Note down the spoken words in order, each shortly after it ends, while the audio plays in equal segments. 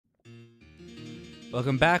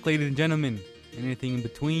Welcome back, ladies and gentlemen, and anything in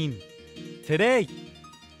between. Today,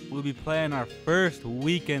 we'll be playing our first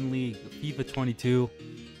weekend league, FIFA 22.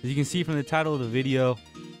 As you can see from the title of the video,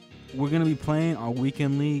 we're going to be playing our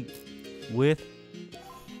weekend league with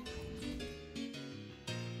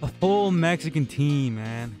a full Mexican team,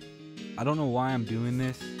 man. I don't know why I'm doing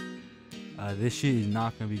this. This shit is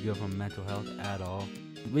not going to be good for mental health at all.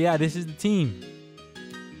 But yeah, this is the team.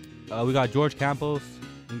 We got George Campos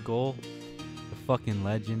in goal. The fucking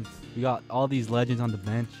legend. We got all these legends on the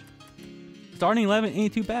bench. Starting 11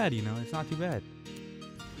 ain't too bad, you know. It's not too bad.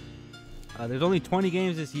 There's only 20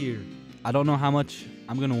 games this year. I don't know how much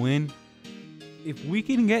I'm going to win. If we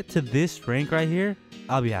can get to this rank right here,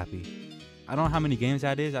 I'll be happy. I don't know how many games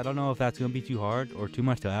that is. I don't know if that's going to be too hard or too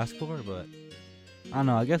much to ask for, but I don't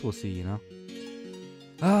know. I guess we'll see, you know.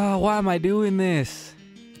 Why am I doing this?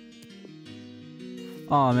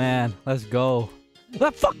 Oh, man. Let's go.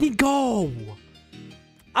 Let's fucking go.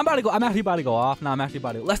 I'm about to go. I'm actually about to go off. No, I'm actually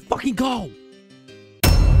about to. Let's fucking go.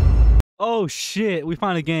 Oh, shit. We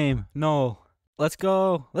found a game. No. Let's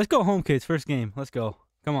go. Let's go home, kids. First game. Let's go.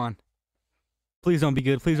 Come on. Please don't be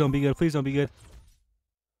good. Please don't be good. Please don't be good.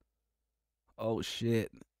 Oh, shit.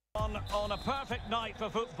 On a perfect night for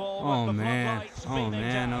football. Oh, man. Oh,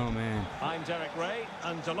 man. Oh, man. I'm Derek Ray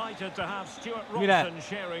and delighted to have Stuart Robson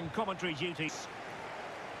sharing commentary duties.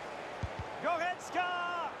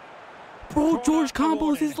 Bro, George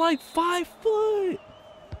Campos is like 5 foot.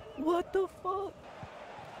 What the fuck?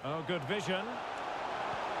 Oh, good vision.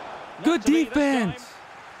 Good defense.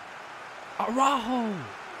 Araujo.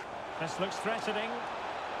 This looks threatening.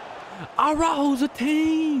 Araujo's a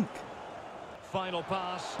tank. Final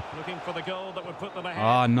pass, looking for the goal that would put them ahead.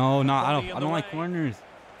 Oh no, no, I don't like corners.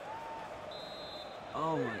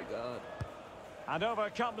 Oh my god. And over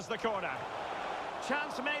comes the corner.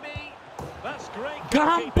 Chance maybe. That's great.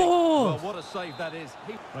 Campos! Well, what a save that is.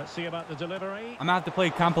 Let's see about the delivery. I'm gonna have to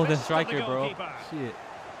play Campos as striker, bro. Shit.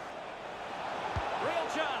 Real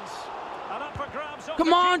chance. And up for grabs.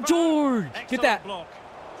 Come on, George. Get that. Block.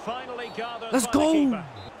 Finally gathered. Let's go.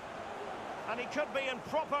 And he could be in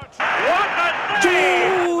proper.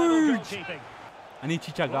 George! I need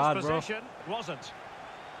Chichagad, bro. Wasn't.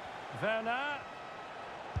 Werner.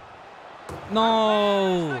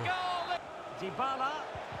 No. Dybala.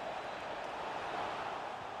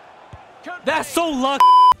 That's so lucky.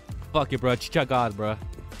 Fuck it, bro. Chichagad, bro.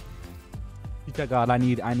 Chichagad. I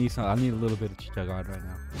need a little bit of Chichagad right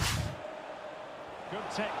now.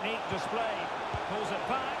 Good technique displayed. Pulls it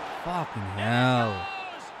back. Fucking hell.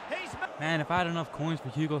 Man, if I had enough coins for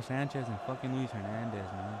Hugo Sanchez and fucking Luis Hernandez,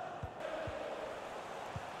 man.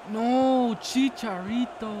 No,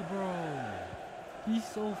 Chicharito, bro. He's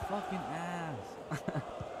so fucking ass.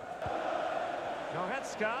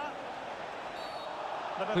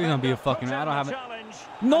 Please don't be a fucking. I don't have it.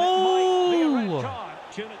 No!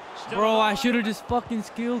 Bro, I should have just fucking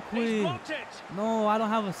skill quit. No, I don't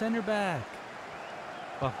have a center back.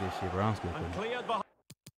 Fuck this shit, bro. I'm skill quit.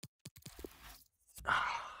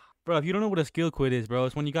 Bro, if you don't know what a skill quit is, bro,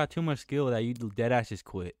 it's when you got too much skill that you dead ass just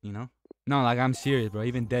quit, you know? No, like, I'm serious, bro.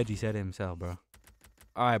 Even Deji said it himself, bro.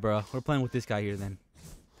 Alright, bro. We're playing with this guy here, then.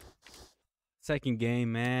 Second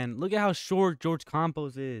game, man. Look at how short George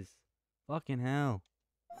Campos is. Fucking hell.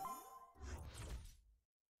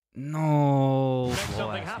 No.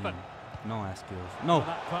 Something happened. No ass skills. No.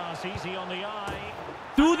 That pass easy on the eye.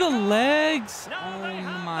 Through the legs. Oh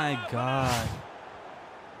my god.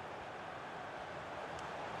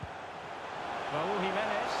 Raul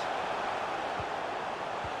Jimenez.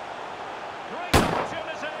 Great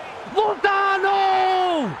opportunity.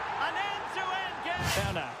 Lozano! An end-to-end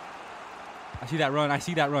game. I see that run. I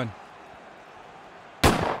see that run.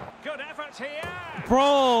 Good effort here. Bro.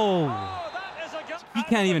 Oh, that is a good. He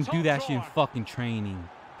can't even do that shit in fucking training.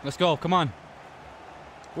 Let's go. Come on.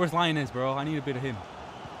 Where's Lioness, bro? I need a bit of him.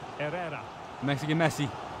 Herrera. Mexican Messi.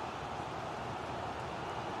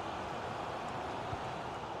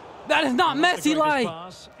 That is not Messi like.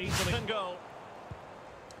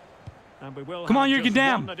 And we will come on, Jürgen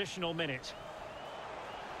Damm. One additional minute.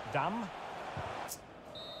 Damm.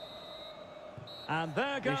 And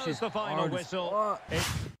there goes the final whistle.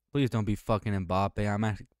 Please don't be fucking Mbappe. I'm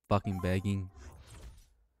actually fucking begging.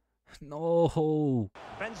 No.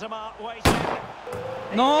 Benzema waiting.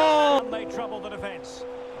 No. And they trouble the defense.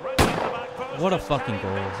 What a fucking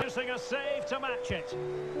goal. A save to match it.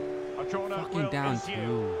 A corner fucking down ensue. 2.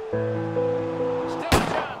 Still a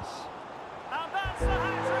chance. And that's the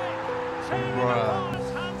hat-trick.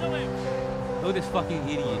 Look at this fucking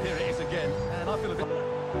idiot. Here it is again. And I feel a bit.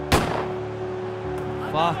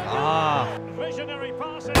 Fuck off. Visionary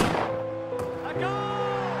passing. A goal.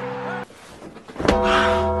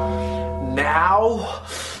 now.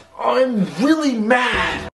 I'm really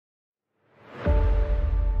mad.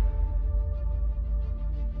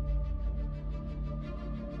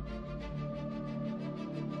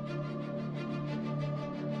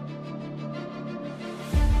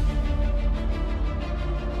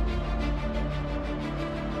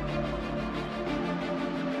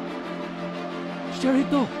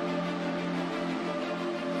 Chicharito.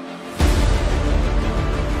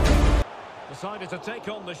 Decided to take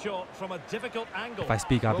on the shot from a difficult angle. If I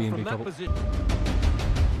speak, I'll be in big trouble.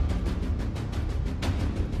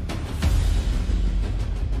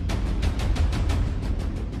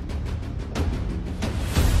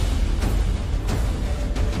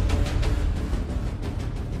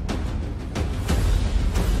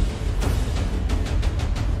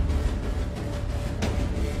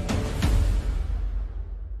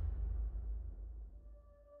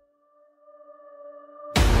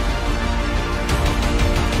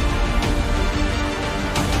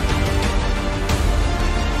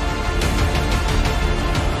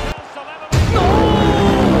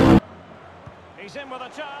 He's in with a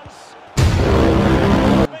chance.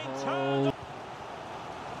 Oh.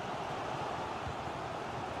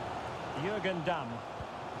 Jurgen Damm.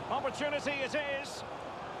 Opportunity it is.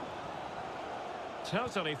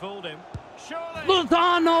 Totally fooled him. Surely.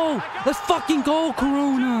 Lozano! Let's fucking go,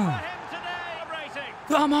 Corona!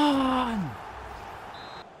 Come on!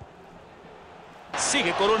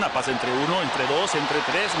 Sigue Corona, pasa entre 1, entre 2, entre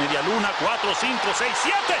 3, media luna, 4, 5, 6,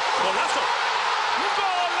 7. ¡Golazo!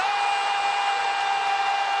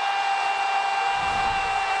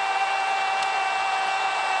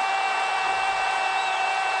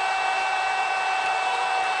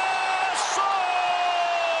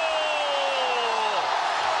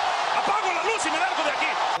 ¡Apago la luz y me largo de aquí!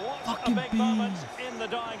 Fucking big moment in the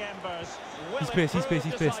dying embers. He's pissed, he's pissed,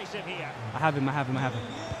 he's pissed. I have him.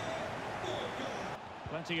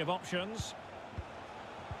 Plenty of options.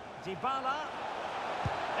 Dybala.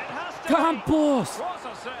 It has to Campos! be. What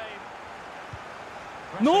a save.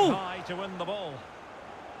 No! Pressing high to win the ball.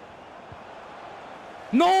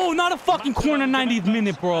 No, not a fucking corner 90th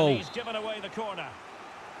minute, bro. And he's given away the corner.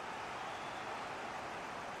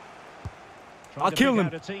 I'll kill him.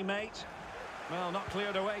 A teammate. Well, not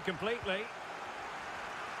cleared away completely.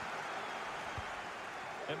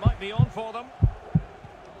 It might be on for them.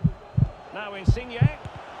 Now Insigne,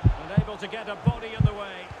 unable to get a body in the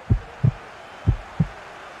way.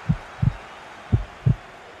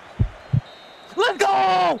 Let's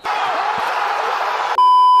go!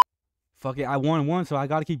 Fuck it, I won one, so I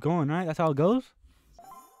gotta keep going, right? That's how it goes.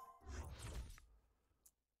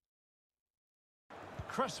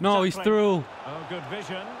 Crisp No, he's tackling. through. Oh, good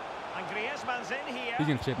vision. And Griezmann's in here. He's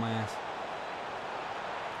gonna chip my ass.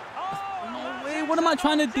 Oh, No way, what am I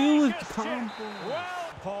trying to do with combo? Well,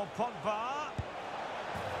 Paul Pogba.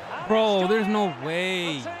 And Bro, it's there's no going.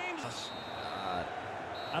 way. The teams.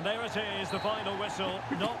 And there it is, the final whistle.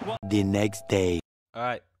 Not one. The next day.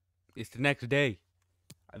 Alright, it's the next day.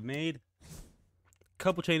 I've made a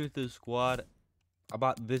couple changes to the squad. I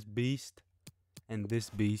bought this beast, and this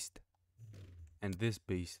beast, and this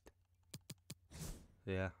beast.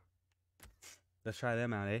 Yeah. Let's try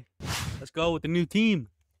them out, eh? Let's go with the new team.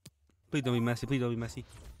 Please don't be messy. Please don't be messy.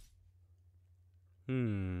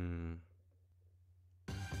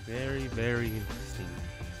 Very, very interesting.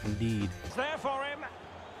 Indeed. It's there for him.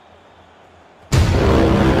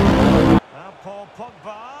 Now Paul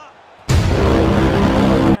Pogba.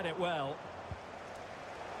 Get it well.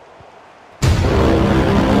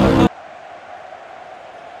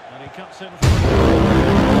 And he cuts in.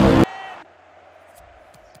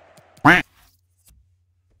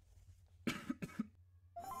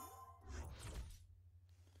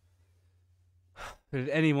 If there's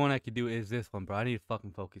any one I could do is this one, bro. I need to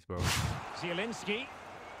fucking focus, bro. Zielinski.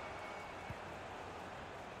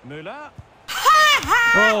 Müller.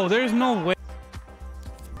 Bro, there's no way.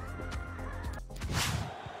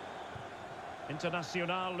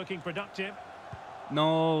 Internacional looking productive.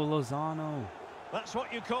 No, Lozano. That's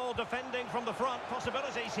what you call defending from the front.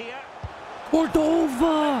 Possibilities here.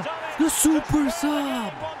 Cordova, the super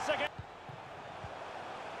sub. Once again.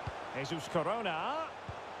 Jesus Corona.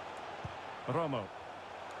 Romo.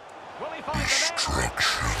 Will he find the net?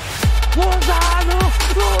 Lozano,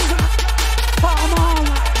 Lozano. Come on.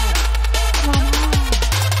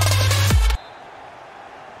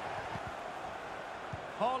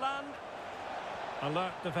 Holland.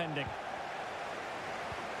 Alert defending.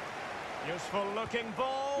 Useful looking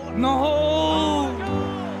ball. No.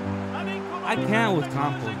 I I can't with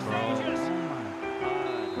Campos, bro.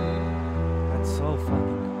 That's so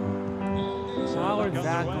fucking cool. How is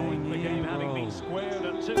that going the game in, having bro? been squared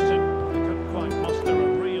and tilted.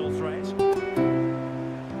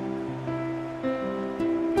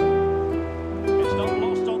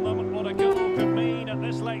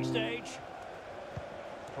 this late stage.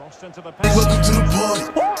 Crossed into the pass. Welcome to the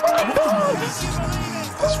party.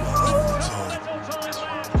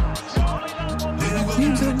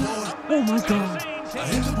 Oh my god.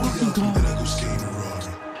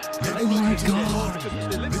 Oh my god.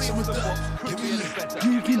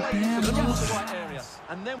 You can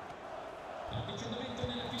damn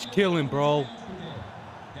kill him, bro.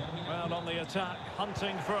 Well, on the attack,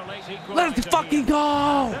 hunting for a late equalizer. Let's fucking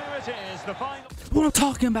go! There it is, the final. What I'm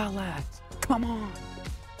talking about, lads. Come on.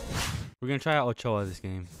 We're gonna try out Ochoa this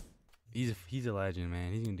game. He's a legend,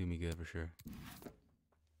 man. He's gonna do me good for sure.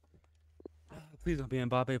 Please don't be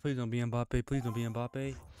Mbappe. Please don't be Mbappe. Please don't be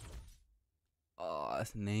Mbappe. Oh,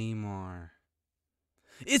 that's Neymar.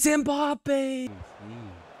 It's Mbappe.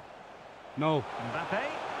 No. Mbappe.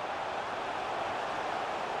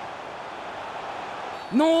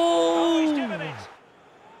 No. Oh, he's given it.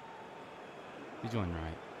 He's doing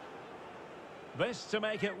right. This to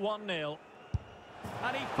make it 1-0.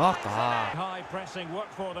 And he Fuck finds off. it. High pressing work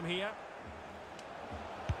for them here.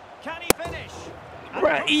 Can he finish?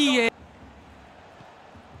 Right. Yeah.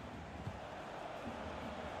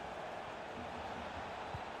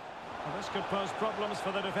 Well, this could pose problems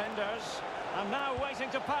for the defenders. And now waiting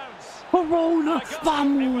to pounce. Corona, It was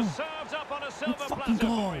vamos. served up on a silver fucking platter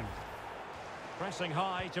go. for him. Pressing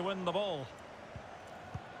high to win the ball.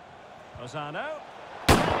 Lozano.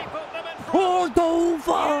 Can he put them in front?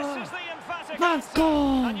 Cordova. This is the emphatic Let's answer.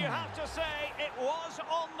 go. And you have to say it was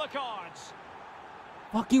on the cards.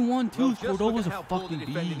 Fucking 1-2. Well, just Cordova's look a at how poor the fucking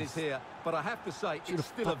defending beast. is here, but I have to say Should've it's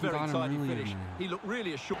still a fucking very got him tidy earlier, finish. man. He looked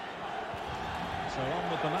really assured. So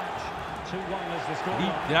on with the match. 2-1 is the score.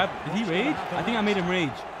 Did he rage? I think I made him rage.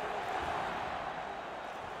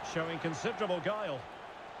 Showing considerable guile.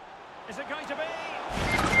 Is it going to be?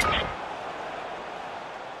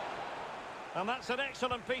 And that's an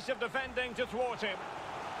excellent piece of defending to thwart him.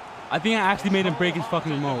 I think I actually made him break his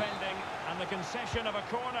fucking remote. And the concession of a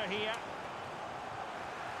corner here.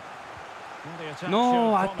 Well, the attack No,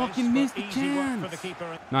 showed I promise, fucking but missed the easy work chance. for the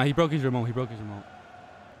keeper. Nah, he broke his remote. He broke his remote.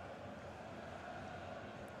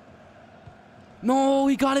 No,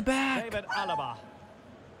 he got it back. David Alaba.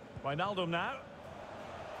 Wijnaldum now.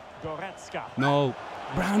 Goretzka. No.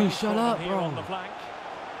 Brownie, Space shut for up, them here on bro. the flank.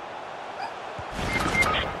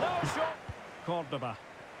 No shot. Cordoba.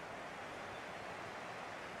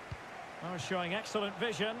 Oh, showing excellent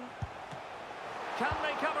vision. Can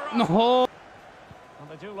they cover up? No. Well,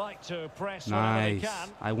 they do like to press whenever they Nice. can.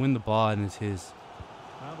 I win the ball and it's his.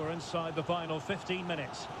 Now we're inside the final 15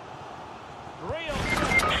 minutes. Real.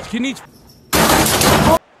 He needs.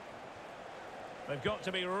 They've got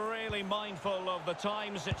to be really mindful of the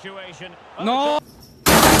time situation. No.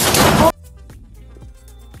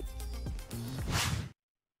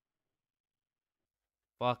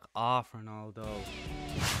 Fuck off, Ronaldo.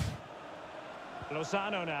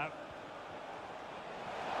 Lozano now.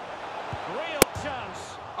 Real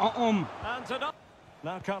chance. And to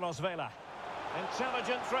now Carlos Vela.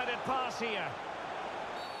 Intelligent threaded pass here.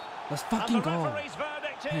 Let's And fucking the go. referee's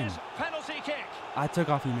verdict is penalty kick. I took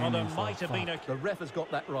off Well, there Jimenez. might have been a... The ref has got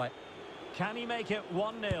that right. Can he make it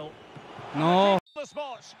 1-0? No. The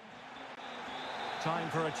spot. Time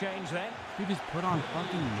for a change then. He just put on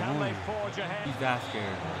fucking Can they noise. forge ahead? He's that scared.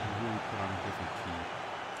 He really put on a different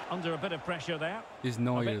key. Under a bit of pressure there. There's A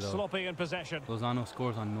Neuer bit though. sloppy in possession. Lozano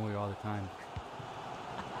scores on Neuer all the time.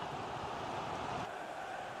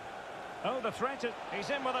 Oh, the threat is... He's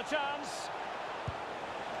in with a chance.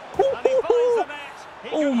 And he finds the net. He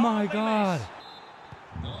Oh could my hardly god.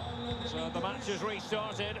 miss. So the match has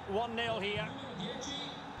restarted. 1-0 here.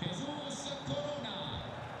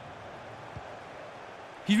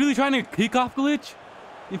 He's really trying to kick off glitch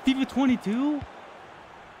in FIFA 22?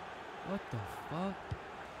 What the fuck?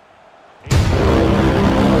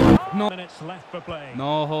 No. Minutes left for play.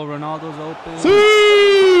 No, Ronaldo's open.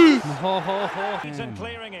 No, He's in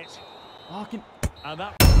clearing it. Fucking. And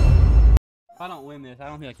that If I don't win this, I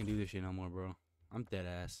don't think I can do this shit no more, bro. I'm dead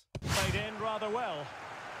ass. played in rather well.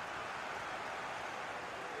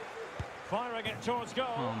 Firing it towards goal.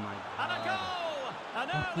 Oh my And a god. goal! An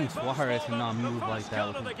early Fucking boost Suarez for cannot them. The move like first that goal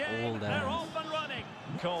with of the his game. old They're ass. off and running.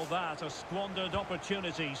 Call that a squandered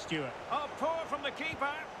opportunity, Stuart. Oh, poor from the keeper.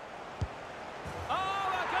 Oh,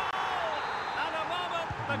 a goal! And a moment,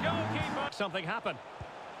 the goalkeeper. Something happened.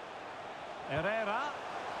 Herrera.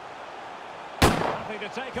 Happy to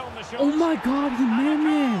take on the shot. Oh my god,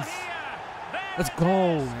 Jimenez. Let's go,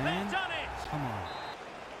 man. They've done it. Come on.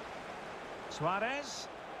 Suarez.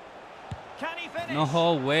 Can he finish?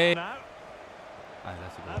 No way. Now. Alright,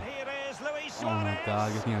 that's a And goal. here is Luis Oh my Suarez. god,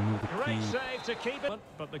 I guess I moved the Great key. save to keep it,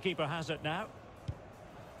 but the keeper has it now.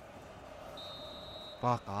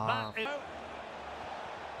 Fuck off.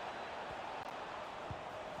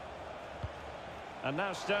 And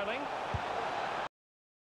now Sterling.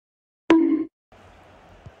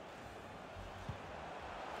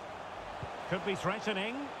 Could be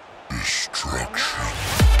threatening. Bro,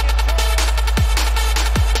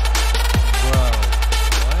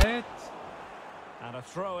 what? And a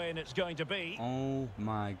throw in it's going to be. Oh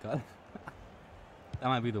my god. That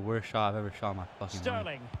might be the worst shot I've ever shot in my fucking life.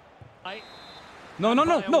 Sterling. No.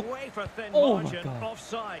 Away for thin Oh my margin, God.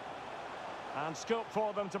 offside. And scope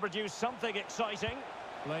for them to produce something exciting.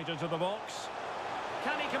 Laid into the box.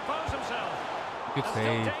 Can he compose himself? Good There's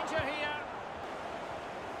save. still danger here.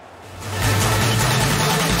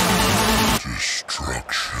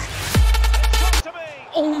 Destruction. It's got to be.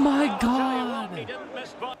 Oh my I'll tell you what, god. he didn't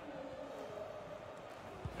miss by.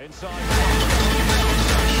 Inside.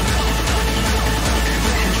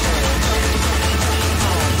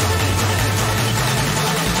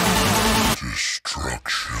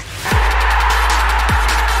 Destruction.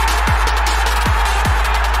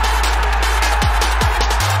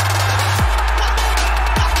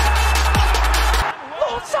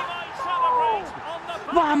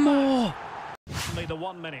 Vamos! Only the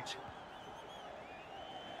 1 minute.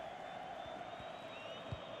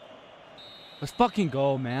 Let's fucking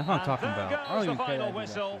go, man. That's what I'm And talking there about. I goes don't the even care. final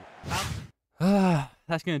whistle.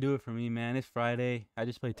 That's gonna do it for me, man. It's Friday. I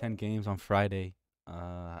just played 10 games on Friday.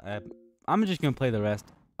 I'm just gonna play the rest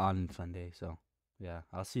on Sunday. So, yeah,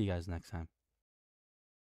 I'll see you guys next time.